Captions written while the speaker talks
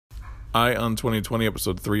Eye on 2020,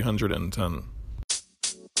 episode 310.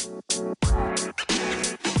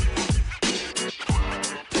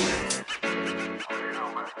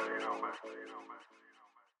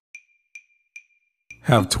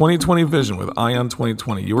 Have 2020 vision with Eye on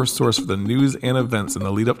 2020, your source for the news and events in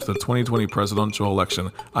the lead up to the 2020 presidential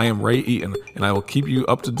election. I am Ray Eaton, and I will keep you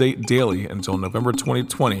up to date daily until November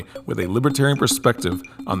 2020 with a libertarian perspective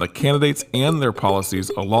on the candidates and their policies,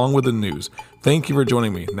 along with the news. Thank you for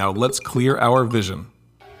joining me. Now let's clear our vision.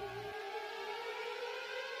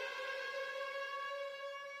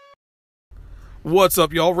 What's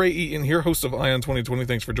up, y'all? Ray Eaton here, host of Eye on 2020.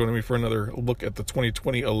 Thanks for joining me for another look at the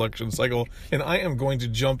 2020 election cycle. And I am going to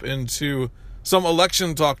jump into some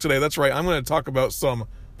election talk today. That's right, I'm going to talk about some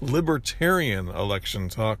libertarian election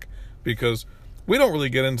talk because we don't really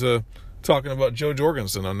get into talking about Jo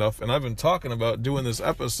Jorgensen enough. And I've been talking about doing this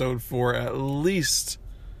episode for at least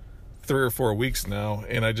 3 or 4 weeks now,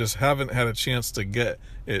 and I just haven't had a chance to get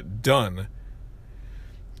it done.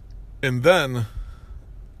 And then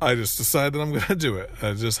I just decided that I'm going to do it.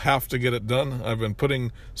 I just have to get it done. I've been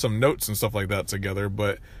putting some notes and stuff like that together,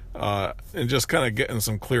 but and just kind of getting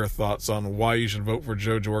some clear thoughts on why you should vote for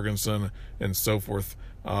Jo Jorgensen and so forth.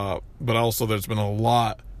 But also there's been a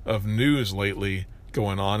lot of news lately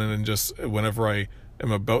going on, and then just whenever I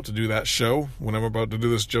am about to do that show, when I'm about to do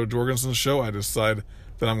this Jo Jorgensen show, I decide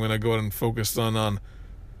that I'm going to go ahead and focus on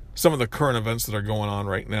some of the current events that are going on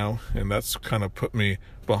right now, and that's kind of put me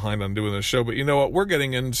behind on doing this show. But you know what? We're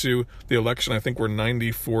getting into the election. I think we're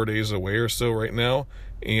 94 days away or so right now,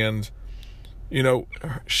 and you know,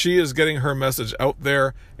 she is getting her message out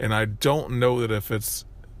there, and I don't know that if it's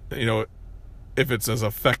as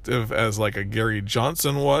effective as like a Gary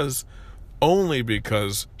Johnson was, only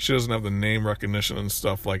because she doesn't have the name recognition and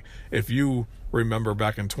stuff. Like, if you remember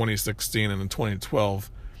back in 2016 and in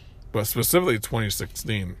 2012, but specifically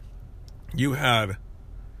 2016, you had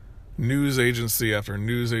news agency after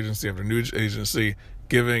news agency after news agency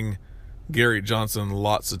giving Gary Johnson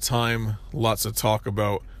lots of time, lots of talk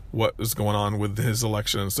about what is going on with his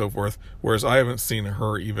election and so forth, whereas I haven't seen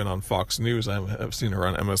her even on Fox News. I haven't seen her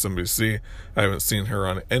on MSNBC. I haven't seen her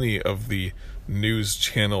on any of the news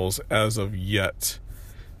channels as of yet.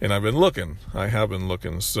 And I've been looking. I have been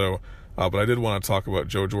looking. So but I did want to talk about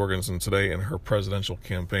Jo Jorgensen today and her presidential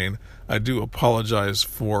campaign. I do apologize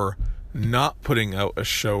for not putting out a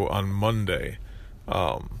show on Monday.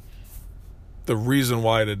 The reason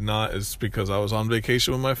why I did not is because I was on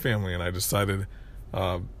vacation with my family, and I decided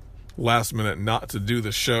last minute not to do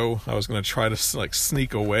the show. I was going to try to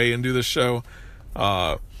sneak away and do the show.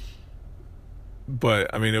 But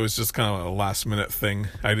I mean, it was just kind of a last minute thing.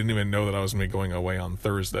 I didn't even know that I was going to be going away on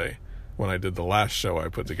Thursday when I did the last show I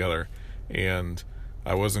put together. And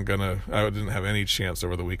I didn't have any chance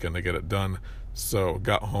over the weekend to get it done. So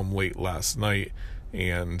got home late last night,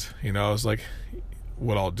 and I was like,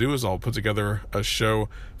 what I'll do is I'll put together a show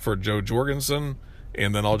for Jo Jorgensen,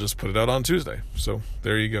 and then I'll just put it out on Tuesday. So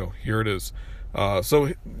there you go. Here it is.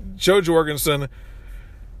 So Jo Jorgensen,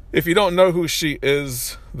 if you don't know who she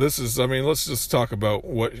is, let's just talk about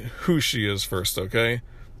who she is first, okay?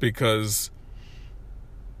 Because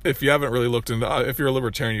if you haven't really looked into, if you're a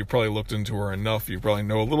libertarian, you probably looked into her enough. You probably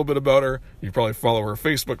know a little bit about her. You probably follow her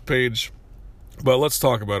Facebook page. But let's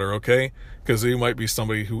talk about her, okay? Because you might be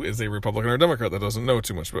somebody who is a Republican or Democrat that doesn't know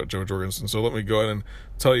too much about Jo Jorgensen. So let me go ahead and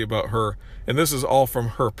tell you about her. And this is all from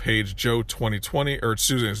her page, Jo2020,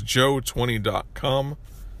 it's jo20.com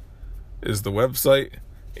is the website.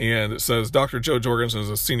 And it says, Dr. Jo Jorgensen is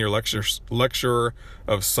a senior lecturer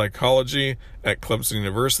of psychology at Clemson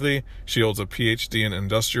University. She holds a PhD in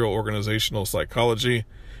industrial organizational psychology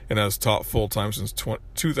and has taught full-time since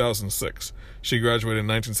 2006. She graduated in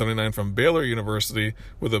 1979 from Baylor University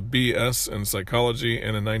with a BS in psychology,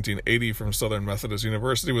 and in 1980 from Southern Methodist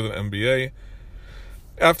University with an MBA.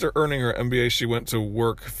 After earning her MBA, she went to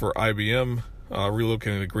work for IBM,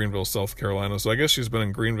 relocating to Greenville, South Carolina. So I guess she's been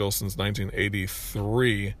in Greenville since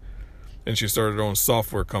 1983, and she started her own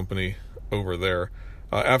software company over there.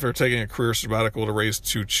 After taking a career sabbatical to raise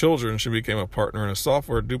 2 children, she became a partner in a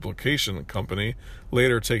software duplication company,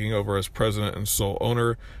 later taking over as president and sole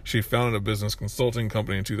owner. She founded a business consulting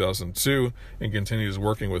company in 2002 and continues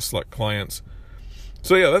working with select clients.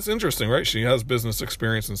 So yeah, that's interesting, right? She has business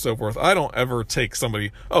experience and so forth. I don't ever take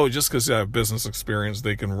somebody, just because they have business experience,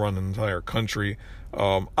 they can run an entire country.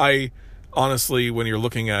 I honestly, when you're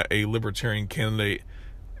looking at a libertarian candidate,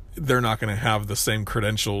 they're not going to have the same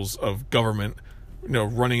credentials of government,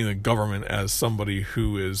 running the government as somebody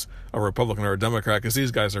who is a Republican or a Democrat, because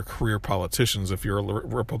these guys are career politicians. If you're a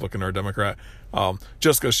Republican or a Democrat,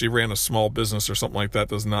 just because she ran a small business or something like that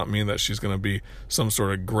does not mean that she's going to be some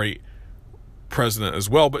sort of great president as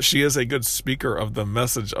well, but she is a good speaker of the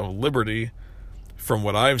message of liberty. From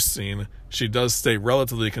what I've seen, she does stay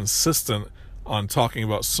relatively consistent on talking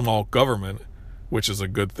about small government, which is a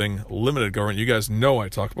good thing. Limited government, you guys know I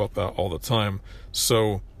talk about that all the time.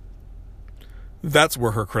 So that's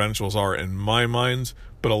where her credentials are in my mind.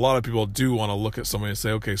 But a lot of people do want to look at somebody and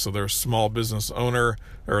say, okay, so they're a small business owner,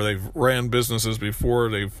 or they've ran businesses before,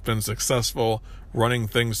 they've been successful running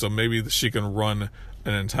things, so maybe she can run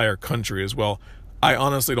an entire country as well. I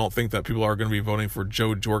honestly don't think that people are going to be voting for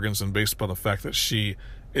Jo Jorgensen based upon the fact that she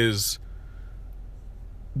is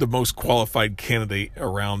the most qualified candidate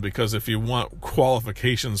around, because if you want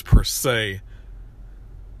qualifications per se,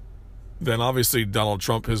 then obviously Donald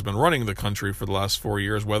Trump has been running the country for the last 4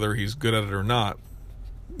 years. Whether he's good at it or not,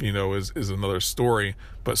 is another story.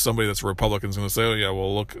 But somebody that's a Republican is going to say, oh yeah,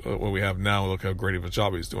 well, look at what we have now, look how great of a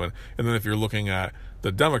job he's doing. And then if you're looking at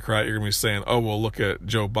the Democrat, you're going to be saying, oh, well, look at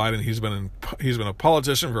Joe Biden, he's been a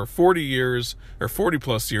politician for 40 years, or 40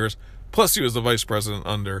 plus years, plus he was the vice president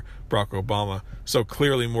under Barack Obama, so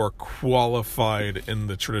clearly more qualified in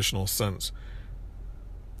the traditional sense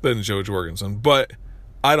than Jo Jorgensen. But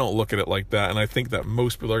I don't look at it like that, and I think that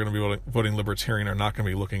most people are going to be voting Libertarian are not going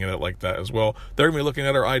to be looking at it like that as well. They're going to be looking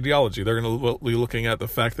at her ideology. They're going to be looking at the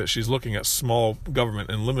fact that she's looking at small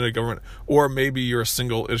government and limited government, or maybe you're a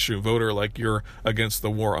single issue voter, like you're against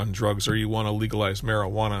the war on drugs, or you want to legalize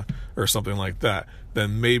marijuana or something like that.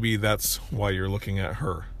 Then maybe that's why you're looking at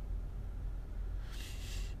her.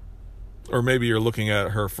 Or maybe you're looking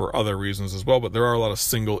at her for other reasons as well, but there are a lot of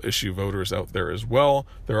single-issue voters out there as well.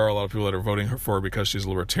 There are a lot of people that are voting for her because she's a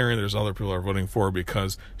libertarian. There's other people that are voting for her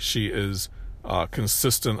because she is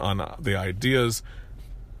consistent on the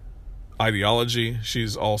ideology.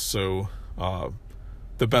 She's also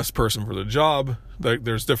the best person for the job.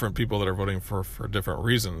 There's different people that are voting for different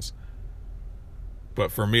reasons.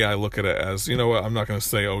 But for me, I look at it as, you know what, I'm not going to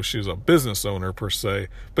say, oh, she's a business owner per se.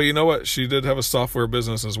 But you know what? She did have a software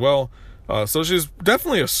business as well. So she's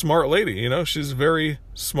definitely a smart lady. She's very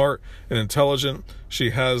smart and intelligent.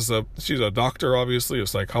 She's a doctor, obviously, of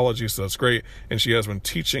psychology, so that's great. And she has been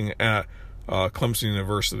teaching at Clemson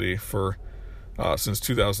University for since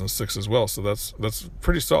 2006 as well. So that's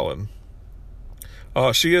pretty solid.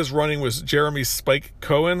 She is running with Jeremy Spike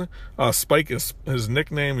Cohen. Spike is his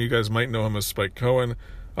nickname. You guys might know him as Spike Cohen,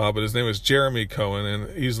 but his name is Jeremy Cohen,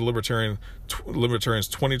 and he's the Libertarian's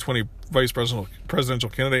 2020 vice presidential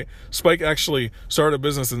candidate. Spike actually started a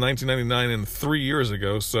business in 1999 and 3 years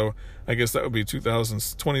ago, so I guess that would be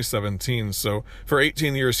 2017. So for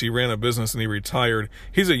 18 years he ran a business and he retired.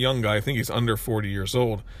 He's a young guy. I think he's under 40 years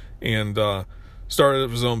old, and started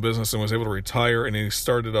up his own business and was able to retire, and he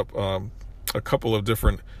started up a couple of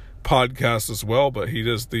different podcasts as well, but he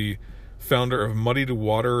is the founder of Muddy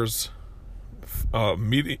Waters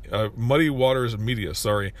Media,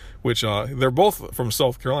 which they're both from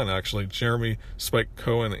South Carolina, actually. Jeremy Spike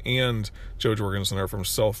Cohen and Jo Jorgensen are from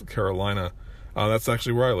South Carolina. That's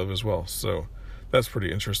actually where I live as well, so that's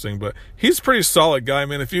pretty interesting. But he's a pretty solid guy,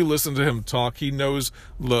 man. If you listen to him talk, he knows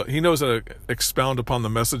how to expound upon the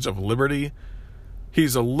message of liberty.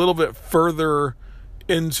 He's a little bit further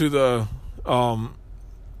into the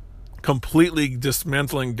completely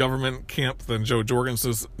dismantling government camp than Jo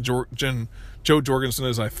Jorgensen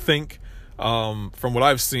is, I think, from what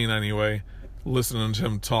I've seen anyway, listening to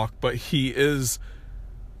him talk. But he is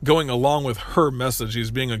going along with her message. He's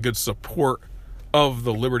being a good support of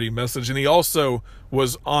the liberty message, and he also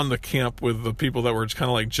was on the camp with the people that were kind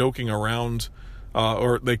of like joking around,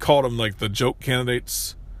 or they called them like the joke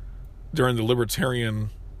candidates during the Libertarian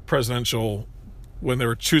presidential, when they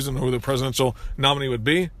were choosing who the presidential nominee would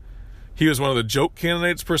be. He was one of the joke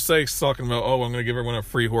candidates per se, talking about, oh, I'm going to give everyone a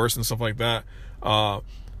free horse and stuff like that.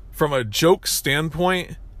 From a joke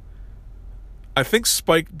standpoint, I think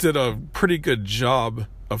Spike did a pretty good job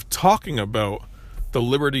of talking about the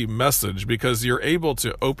liberty message, because you're able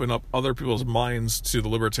to open up other people's minds to the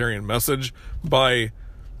libertarian message by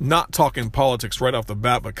not talking politics right off the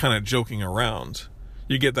bat, but kind of joking around.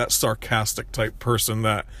 You get that sarcastic type person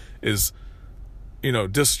that is,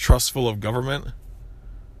 distrustful of government,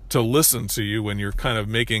 to listen to you when you're kind of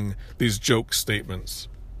making these joke statements.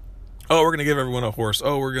 Oh, we're going to give everyone a horse.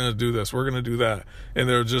 Oh, we're going to do this. We're going to do that. And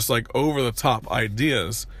they're just like over the top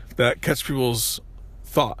ideas that catch people's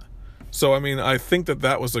thought. So, I think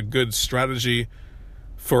that was a good strategy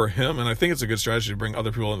for him. And I think it's a good strategy to bring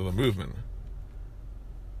other people into the movement.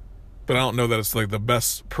 But I don't know that it's like the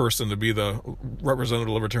best person to be the representative of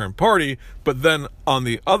the Libertarian Party. But then on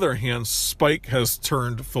the other hand, Spike has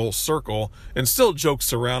turned full circle and still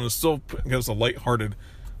jokes around and still gives a lighthearted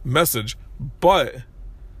message. But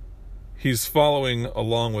he's following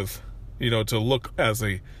along with, to look as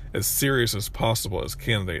serious as possible as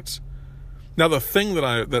candidates. Now, the thing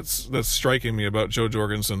that's striking me about Jo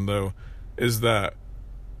Jorgensen, though, is that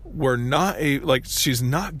she's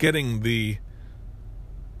not getting the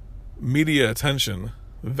media attention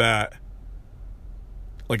that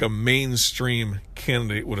like a mainstream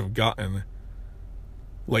candidate would have gotten,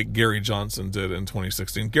 like Gary Johnson did in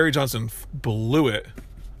 2016. Gary Johnson blew it,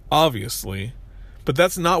 obviously, but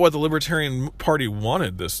that's not what the Libertarian Party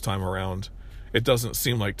wanted this time around. It doesn't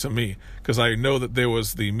seem like to me, because I know that there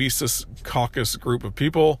was the Mises Caucus group of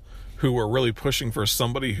people who were really pushing for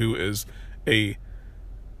somebody who is a,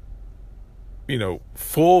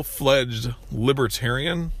 full-fledged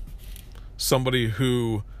libertarian, somebody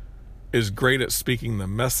who is great at speaking the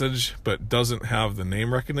message but doesn't have the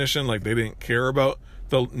name recognition. Like, they didn't care about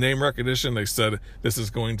the name recognition. They said this is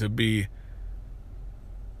going to be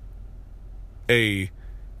a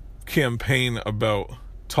campaign about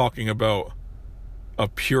talking about a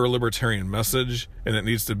pure libertarian message, and it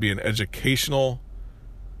needs to be an educational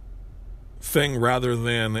thing rather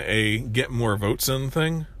than a get more votes in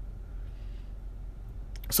thing.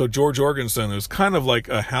 So Jo Jorgensen is kind of like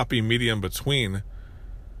a happy medium between.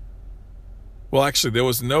 Well, actually, there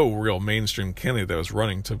was no real mainstream candidate that was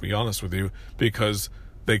running, to be honest with you, because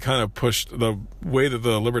they kind of pushed the way that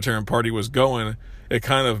the Libertarian Party was going. It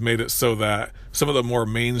kind of made it so that some of the more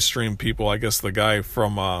mainstream people, I guess the guy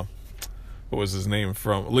from, what was his name,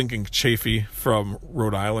 from Lincoln Chafee from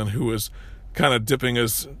Rhode Island, who was kind of dipping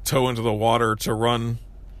his toe into the water to run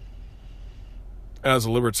as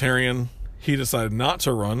a libertarian, he decided not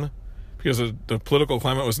to run because the political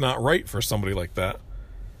climate was not right for somebody like that.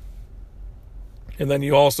 And then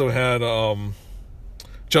you also had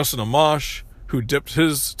Justin Amash, who dipped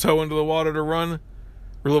his toe into the water to run.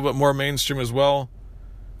 We're a little bit more mainstream as well.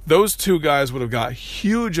 Those two guys would have got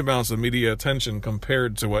huge amounts of media attention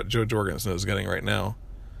compared to what Jo Jorgensen is getting right now.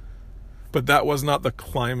 But that was not the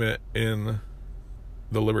climate in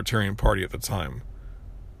the Libertarian Party at the time.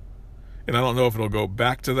 And I don't know if it'll go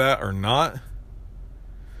back to that or not,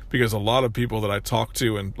 because a lot of people that I talk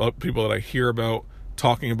to and people that I hear about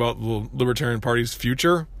talking about the Libertarian Party's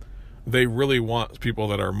future, they really want people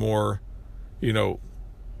that are more,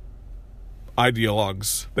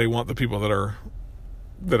 ideologues. They want the people that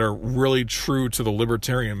are really true to the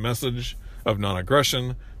libertarian message of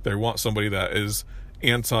non-aggression. They want somebody that is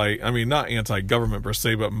not anti-government per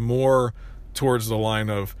se, but more towards the line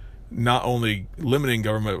of not only limiting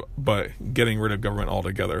government, but getting rid of government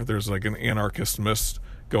altogether. There's like an anarchist mist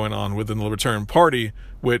going on within the Libertarian Party,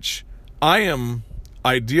 which I am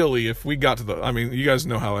ideally, if we got to you guys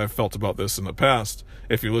know how I've felt about this in the past.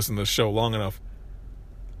 If you listen to the show long enough,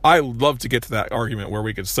 I love to get to that argument where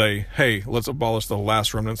we could say, hey, let's abolish the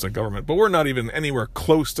last remnants of government. But we're not even anywhere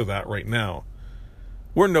close to that right now.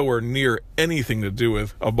 We're nowhere near anything to do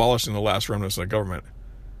with abolishing the last remnants of government.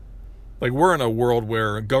 Like, we're in a world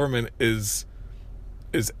where government is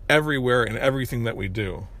everywhere in everything that we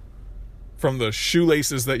do. From the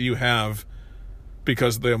shoelaces that you have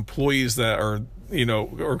because of the employees that are,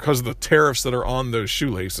 or because of the tariffs that are on those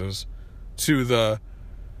shoelaces, to the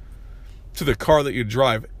car that you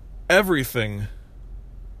drive. Everything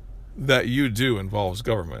that you do involves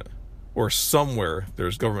government, or somewhere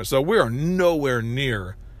there's government. So we are nowhere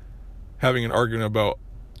near having an argument about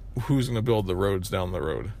who's going to build the roads down the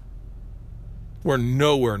road. We're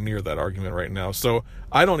nowhere near that argument right now. So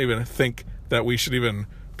I don't even think that we should even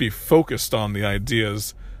be focused on the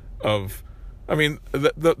ideas of,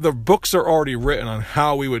 the books are already written on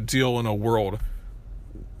how we would deal in a world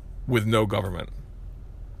with no government.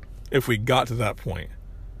 If we got to that point,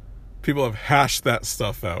 people have hashed that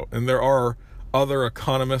stuff out. And there are other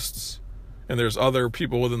economists and there's other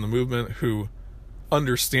people within the movement who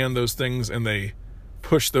understand those things and they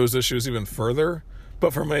push those issues even further.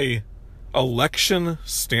 But from a election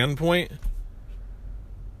standpoint,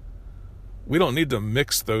 we don't need to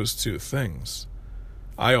mix those two things.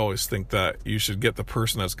 I always think that you should get the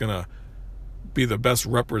person that's going to be the best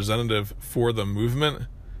representative for the movement.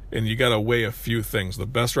 And you got to weigh a few things. The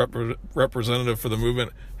best representative for the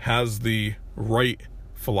movement has the right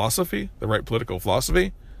philosophy, the right political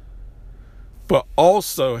philosophy, but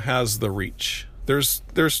also has the reach. There's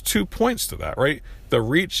 2 points to that, right? The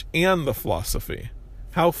reach and the philosophy.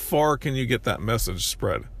 How far can you get that message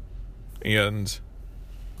spread? And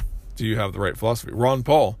do you have the right philosophy? Ron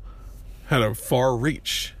Paul had a far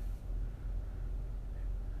reach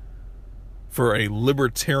for a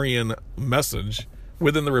libertarian message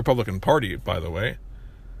within the Republican Party, by the way.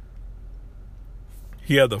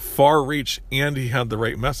 He had the far reach and he had the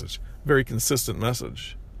right message. Very consistent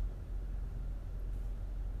message.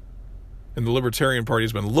 And the Libertarian Party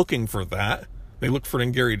has been looking for that. They looked for it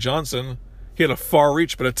in Gary Johnson. He had a far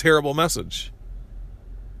reach, but a terrible message.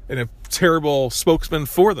 And a terrible spokesman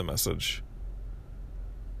for the message.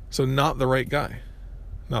 So not the right guy.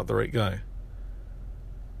 Not the right guy.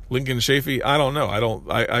 Lincoln Chafee, I don't know.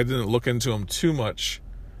 I didn't look into him too much.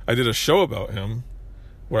 I did a show about him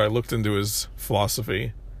where I looked into his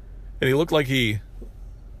philosophy. And he looked like he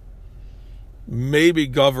maybe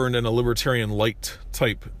governed in a libertarian light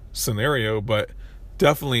type scenario, but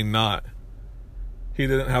definitely not. He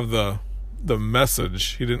didn't have the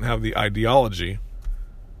message. He didn't have the ideology.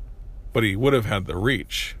 But he would have had the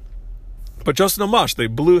reach. But Justin Amash, they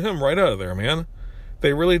blew him right out of there, man.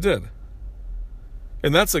 They really did.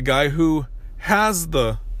 And that's a guy who has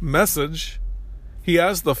the message, he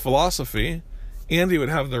has the philosophy, and he would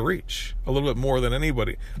have the reach. A little bit more than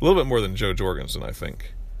anybody. A little bit more than Jo Jorgensen, I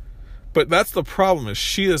think. But that's the problem, is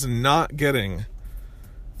she is not getting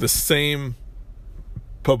the same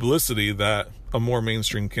publicity that a more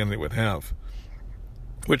mainstream candidate would have.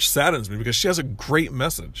 Which saddens me, because she has a great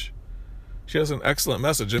message. She has an excellent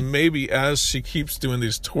message. And maybe as she keeps doing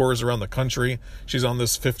these tours around the country, she's on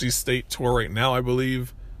this 50-state tour right now, I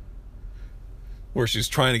believe, where she's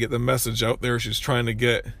trying to get the message out there. She's trying to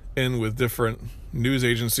get in with different news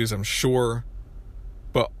agencies, I'm sure.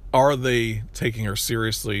 But are they taking her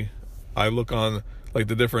seriously? I look on like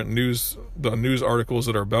the different news articles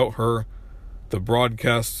that are about her, the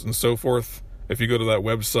broadcasts and so forth. If you go to that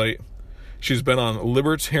website, she's been on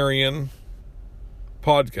libertarian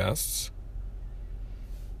podcasts.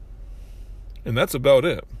 And that's about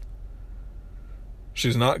it.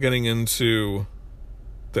 She's not getting into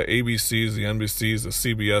the ABCs, the NBCs, the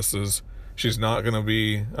CBSs. She's not going to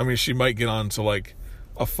be... I mean, she might get on to like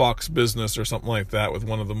a Fox Business or something like that with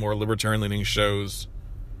one of the more libertarian-leaning shows.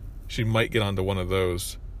 She might get onto one of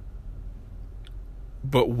those.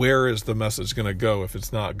 But where is the message going to go if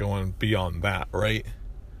it's not going beyond that, right?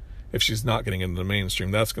 If she's not getting into the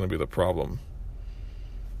mainstream, that's going to be the problem.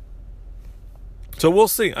 So we'll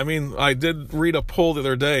see. I mean, I did read a poll the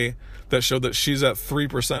other day that showed that she's at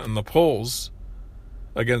 3% in the polls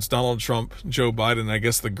against Donald Trump, Joe Biden. I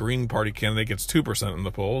guess the Green Party candidate gets 2% in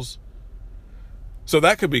the polls. So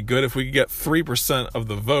that could be good if we could get 3% of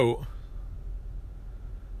the vote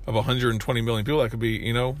of 120 million people. That could be,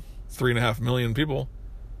 3.5 million people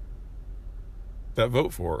that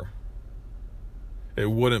vote for her.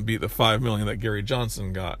 It wouldn't be the 5 million that Gary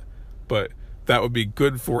Johnson got, but that would be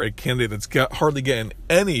good for a candidate that's hardly getting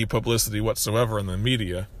any publicity whatsoever in the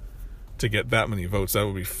media to get that many votes. That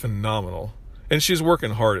would be phenomenal. And she's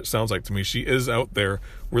working hard, it sounds like to me. She is out there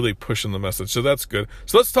really pushing the message. So that's good.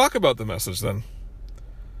 So let's talk about the message then.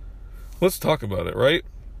 Let's talk about it, right?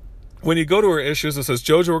 When you go to her issues, it says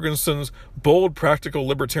Jo Jorgensen's bold, practical,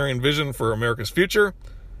 libertarian vision for America's future.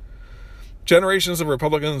 Generations of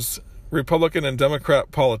Republican and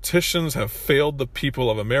Democrat politicians have failed the people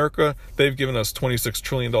of America. They've given us $26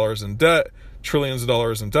 trillion in debt, trillions of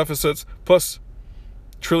dollars in deficits, plus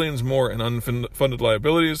trillions more in unfunded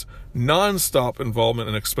liabilities, non-stop involvement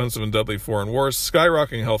in expensive and deadly foreign wars,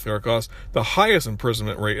 skyrocketing healthcare costs, the highest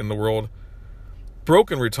imprisonment rate in the world,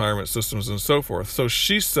 broken retirement systems, and so forth. So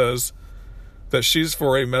she says that she's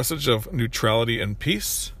for a message of neutrality and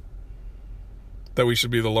peace, that we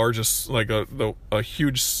should be the largest, like a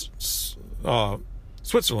huge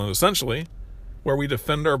Switzerland, essentially, where we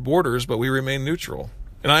defend our borders, but we remain neutral.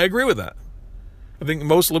 And I agree with that. I think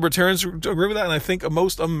most libertarians agree with that, and I think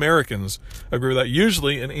most Americans agree with that.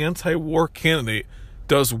 Usually, an anti-war candidate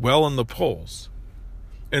does well in the polls.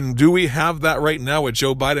 And do we have that right now with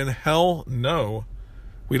Joe Biden? Hell no.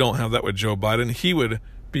 We don't have that with Joe Biden. He would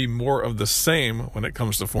be more of the same when it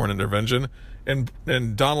comes to foreign intervention.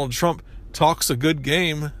 And Donald Trump talks a good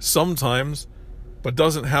game sometimes, but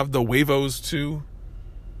doesn't have the huevos to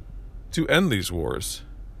end these wars.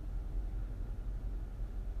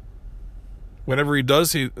 Whenever he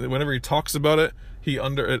does, whenever he talks about it,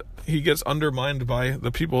 he gets undermined by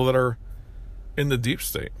the people that are in the deep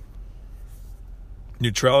state.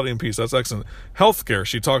 Neutrality and peace, that's excellent. Healthcare,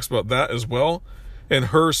 she talks about that as well. And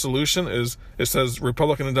her solution is, it says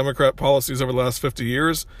Republican and Democrat policies over the last 50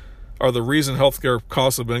 years are the reason healthcare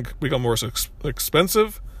costs have become more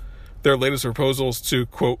expensive. Their latest proposals to,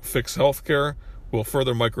 quote, fix healthcare will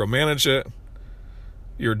further micromanage it.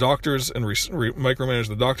 Your doctors and micromanage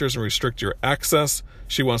the doctors and restrict your access.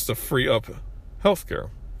 She wants to free up healthcare.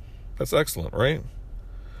 That's excellent, right?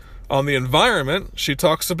 On the environment, she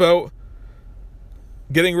talks about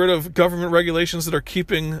getting rid of government regulations that are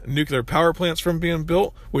keeping nuclear power plants from being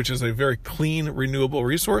built, which is a very clean, renewable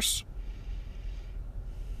resource.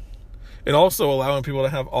 And also allowing people to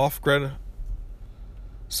have off-grid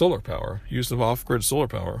solar power, use of off-grid solar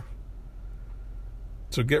power.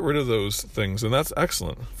 So get rid of those things, and that's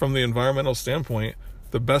excellent. From the environmental standpoint,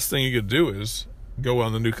 the best thing you could do is go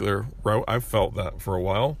on the nuclear route. I've felt that for a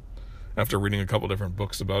while after reading a couple different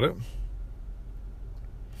books about it.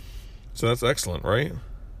 So that's excellent, right?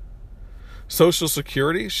 Social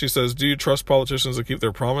Security, she says, do you trust politicians to keep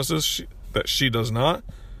their promises? That she does not.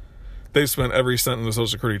 They've spent every cent in the Social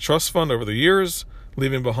Security Trust Fund over the years,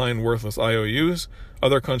 leaving behind worthless IOUs.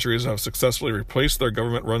 Other countries have successfully replaced their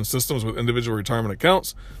government-run systems with individual retirement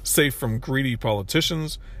accounts, safe from greedy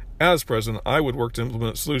politicians. As president, I would work to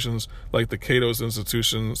implement solutions like the Cato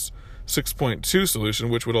Institution's 6.2 solution,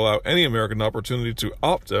 which would allow any American an opportunity to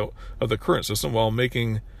opt out of the current system while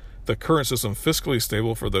making the current system fiscally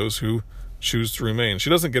stable for those who choose to remain. She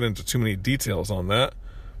doesn't get into too many details on that,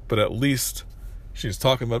 but at least she's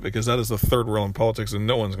talking about it, because that is the third rail in politics, and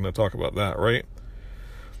no one's going to talk about that, right?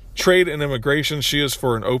 Trade and immigration, she is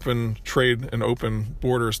for an open trade and open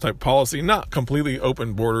borders type policy. Not completely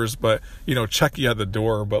open borders, but, check you at the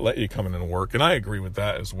door, but let you come in and work. And I agree with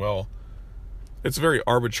that as well. It's very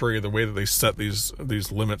arbitrary the way that they set these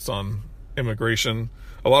limits on immigration.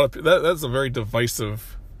 A lot of that's a very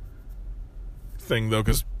divisive thing, though,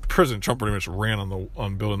 because President Trump pretty much ran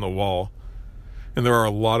on building the wall. And there are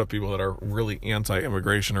a lot of people that are really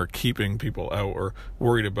anti-immigration or keeping people out or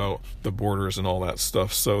worried about the borders and all that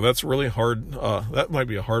stuff. So that's really hard. That might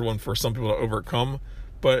be a hard one for some people to overcome.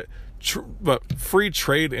 But free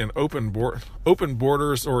trade and open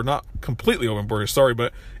borders, or not completely open borders, sorry,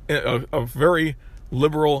 but a very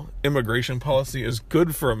liberal immigration policy is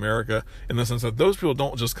good for America in the sense that those people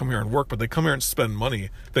don't just come here and work, but they come here and spend money.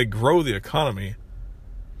 They grow the economy.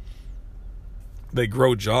 They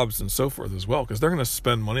grow jobs and so forth as well, because they're going to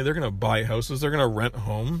spend money. They're going to buy houses. They're going to rent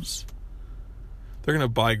homes. They're going to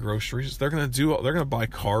buy groceries. They're going to buy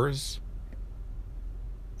cars.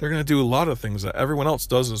 They're going to do a lot of things that everyone else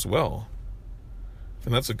does as well.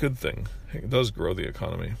 And that's a good thing. It does grow the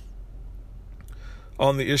economy.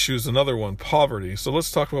 On the issues, another one, poverty. So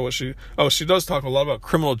let's talk about she does talk a lot about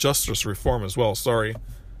criminal justice reform as well. Sorry.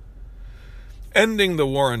 Ending the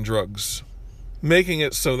war on drugs. Making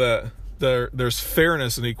it so that there's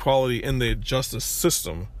fairness and equality in the justice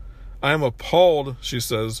system. I am appalled, she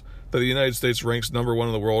says, that the United States ranks number 1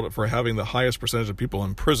 in the world for having the highest percentage of people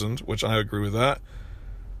imprisoned, which I agree with that.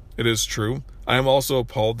 It is true. I am also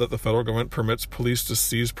appalled that the federal government permits police to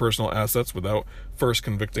seize personal assets without first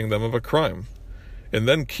convicting them of a crime, and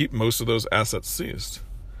then keep most of those assets seized.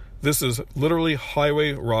 This is literally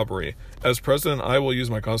highway robbery. As president, I will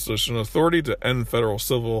use my constitutional authority to end federal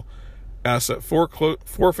civil asset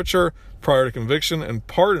forfeiture prior to conviction and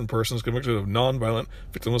pardon persons convicted of nonviolent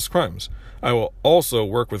victimless crimes. I will also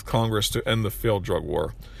work with Congress to end the failed drug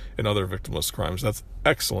war and other victimless crimes. That's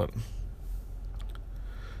excellent.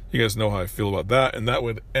 You guys know how I feel about that, and that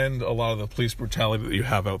would end a lot of the police brutality that you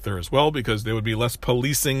have out there as well, because there would be less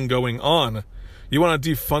policing going on. You want to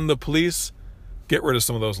defund the police? Get rid of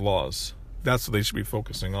some of those laws. That's what they should be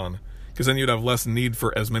focusing on, because then you'd have less need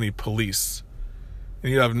for as many police.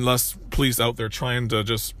 And you have less police out there trying to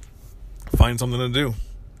just find something to do,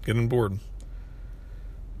 getting bored.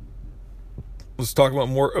 Let's talk about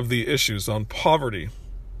more of the issues on poverty.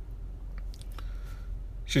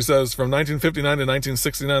 She says, from 1959 to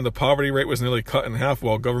 1969, the poverty rate was nearly cut in half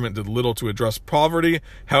while government did little to address poverty.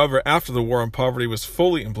 However, after the war on poverty was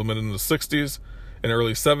fully implemented in the 60s and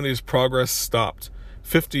early 70s, progress stopped.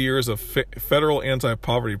 50 years of federal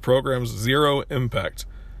anti-poverty programs, zero impact.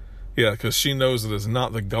 Yeah, because she knows that it's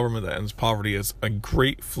not the government that ends poverty. It's a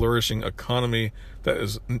great flourishing economy that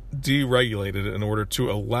is deregulated in order to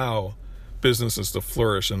allow businesses to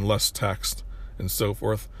flourish and less taxed and so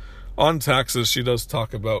forth. On taxes, she does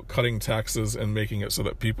talk about cutting taxes and making it so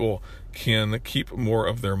that people can keep more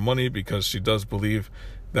of their money, because she does believe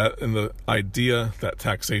that in the idea that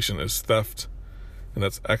taxation is theft, and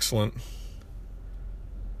that's excellent.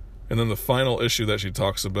 And then the final issue that she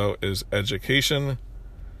talks about is education.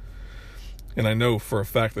 And I know for a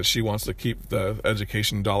fact that she wants to keep the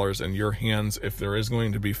education dollars in your hands. If there is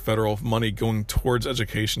going to be federal money going towards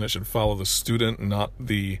education, it should follow the student, not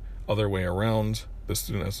the other way around. The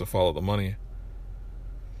student has to follow the money.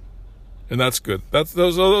 And that's good.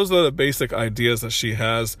 Those are the basic ideas that she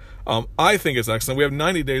has. I think it's excellent. We have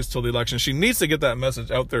 90 days till the election. She needs to get that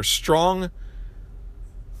message out there strong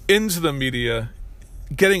into the media,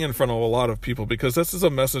 getting in front of a lot of people, because this is a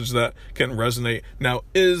message that can resonate. Now,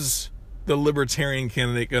 is the Libertarian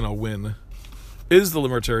candidate going to win? Is the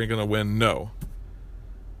Libertarian going to win? No.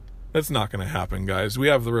 That's not going to happen, guys. We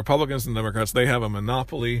have the Republicans and Democrats. They have a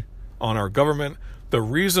monopoly on our government. The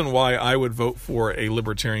reason why I would vote for a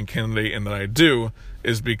libertarian candidate, and that I do,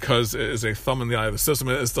 is because it is a thumb in the eye of the system.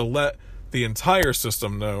 It is to let the entire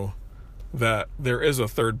system know that there is a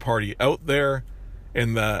third party out there,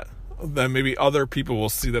 and that maybe other people will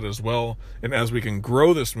see that as well. And as we can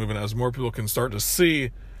grow this movement, as more people can start to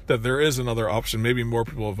see that there is another option, maybe more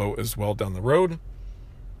people will vote as well down the road.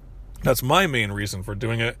 That's my main reason for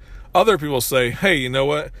doing it. Other people say, hey, you know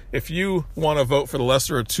what? If you want to vote for the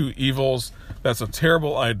lesser of two evils, that's a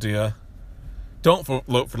terrible idea. Don't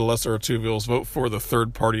vote for the lesser of two evils. Vote for the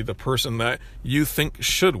third party, the person that you think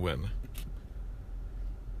should win.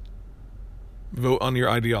 Vote on your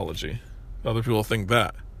ideology. Other people think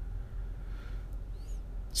that.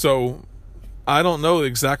 So, I don't know the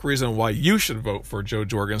exact reason why you should vote for Jo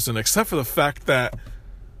Jorgensen, except for the fact that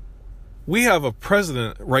we have a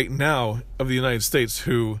president right now of the United States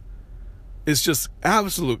who is just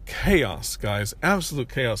absolute chaos, guys. Absolute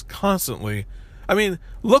chaos constantly. I mean,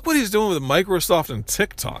 look what he's doing with Microsoft and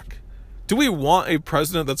TikTok. Do we want a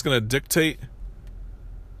president that's going to dictate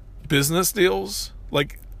business deals?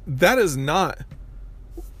 Like, that is not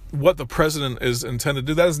what the president is intended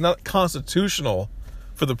to do. That is not constitutional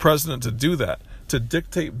for the president to do that, to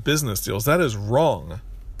dictate business deals. That is wrong.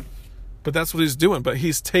 But that's what he's doing. But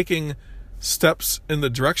he's taking steps in the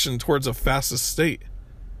direction towards a fascist state.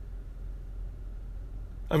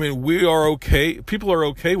 I mean, we are okay. People are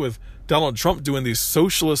okay with Donald Trump doing these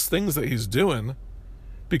socialist things that he's doing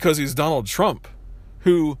because he's Donald Trump,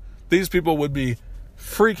 who these people would be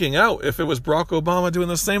freaking out if it was Barack Obama doing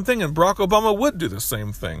the same thing, and Barack Obama would do the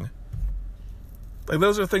same thing. Like,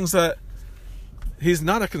 those are things that he's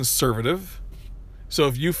not a conservative. So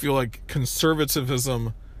if you feel like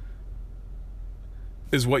conservatism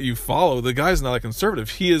is what you follow, the guy's not a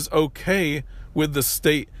conservative. He is okay with the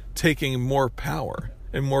state taking more power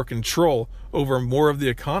and more control over more of the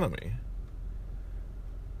economy.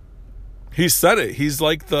 He said it. He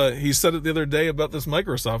said it the other day about this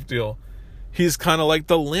Microsoft deal. He's kind of like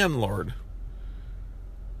the landlord,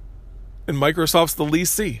 and Microsoft's the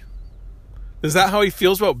leasee. Is that how he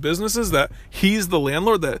feels about businesses? That he's the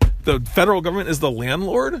landlord? That the federal government is the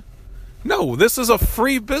landlord? No, this is a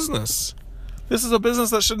free business. This is a business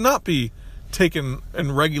that should not be taken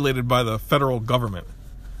and regulated by the federal government.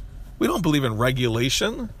 We don't believe in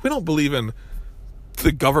regulation. We don't believe in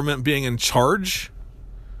the government being in charge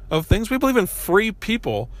of things. We believe in free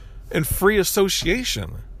people and free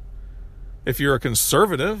association. If you're a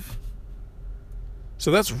conservative. So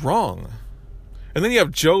that's wrong. And then you have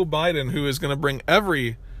Joe Biden, who is going to bring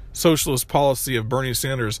every socialist policy of Bernie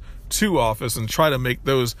Sanders to office and try to make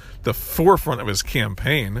those the forefront of his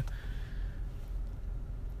campaign.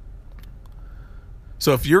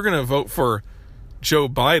 So if you're going to vote for Joe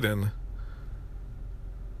Biden,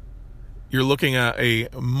 you're looking at a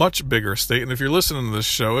much bigger state. And if you're listening to this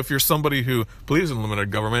show, if you're somebody who believes in limited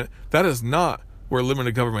government, that is not where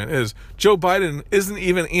limited government is. Joe Biden isn't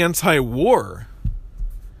even anti-war.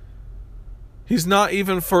 He's not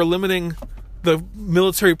even for limiting the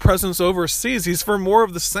military presence overseas. He's for more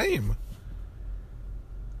of the same.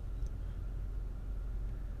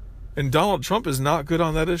 And Donald Trump is not good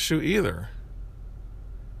on that issue either.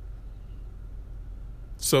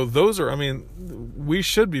 So we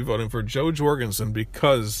should be voting for Jo Jorgensen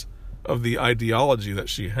because of the ideology that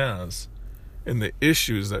she has and the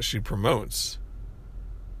issues that she promotes.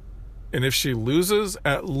 And if she loses,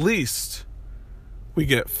 at least we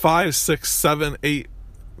get 5, 6, 7, 8,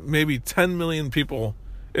 maybe 10 million people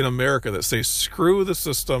in America that say, screw the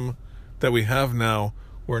system that we have now.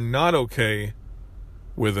 We're not okay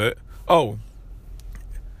with it. Oh,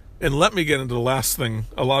 and let me get into the last thing.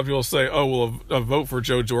 A lot of people say, oh, well, a vote for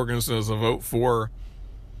Jo Jorgensen is a vote for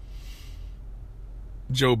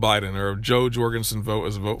Joe Biden, or a Jo Jorgensen vote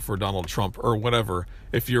is a vote for Donald Trump, or whatever.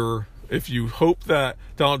 If you hope that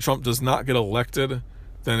Donald Trump does not get elected,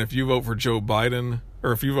 then if you vote for Joe Biden,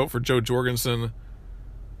 or if you vote for Jo Jorgensen,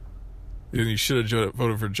 then you should have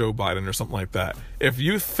voted for Joe Biden or something like that. If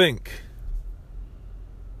you think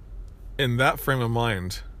in that frame of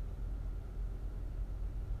mind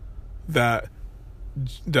that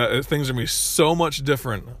things are going to be so much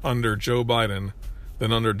different under Joe Biden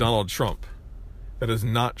than under Donald Trump, that is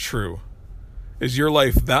not true. Is your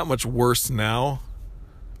life that much worse now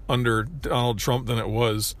under Donald Trump than it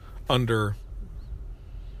was under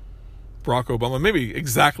Barack Obama? Maybe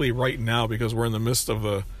exactly right now, because we're in the midst of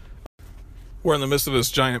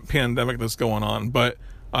this giant pandemic that's going on, but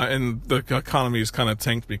and the economy is kind of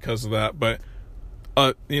tanked because of that. But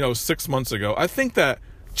 6 months ago, I think that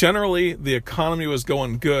generally the economy was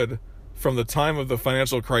going good from the time of the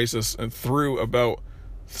financial crisis and through about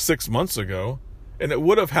 6 months ago. And it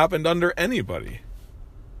would have happened under anybody.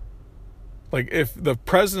 Like, if the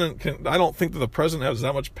president I don't think that the president has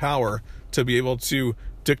that much power to be able to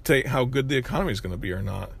dictate how good the economy is going to be or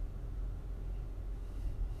not.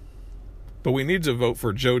 But we need to vote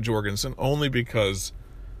for Jo Jorgensen only because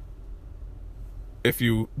if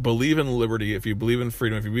you believe in liberty, if you believe in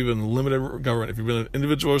freedom, if you believe in limited government, if you believe in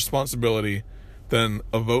individual responsibility, then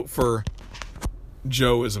a vote for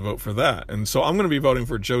Jo is a vote for that. And so I'm going to be voting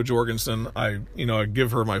for Jo Jorgensen. I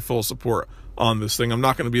give her my full support on this thing. I'm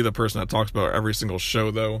not going to be the person that talks about every single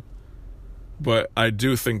show, though. But I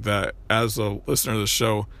do think that as a listener to the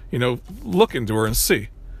show, look into her and see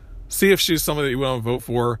if she's somebody that you want to vote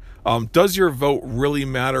for. Does your vote really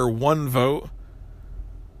matter? One vote?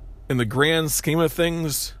 In the grand scheme of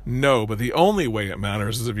things, no. But the only way it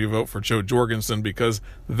matters is if you vote for Jo Jorgensen, because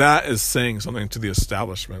that is saying something to the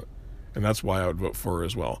establishment. And that's why I would vote for her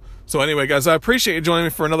as well. So anyway, guys, I appreciate you joining me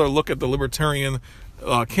for another look at the Libertarian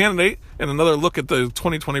candidate and another look at the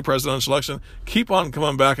 2020 presidential election. Keep on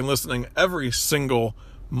coming back and listening every single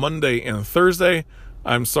Monday and Thursday.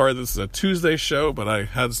 I'm sorry this is a Tuesday show, but I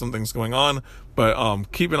had some things going on.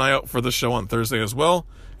 But keep an eye out for the show on Thursday as well.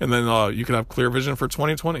 And then you can have clear vision for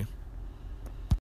 2020.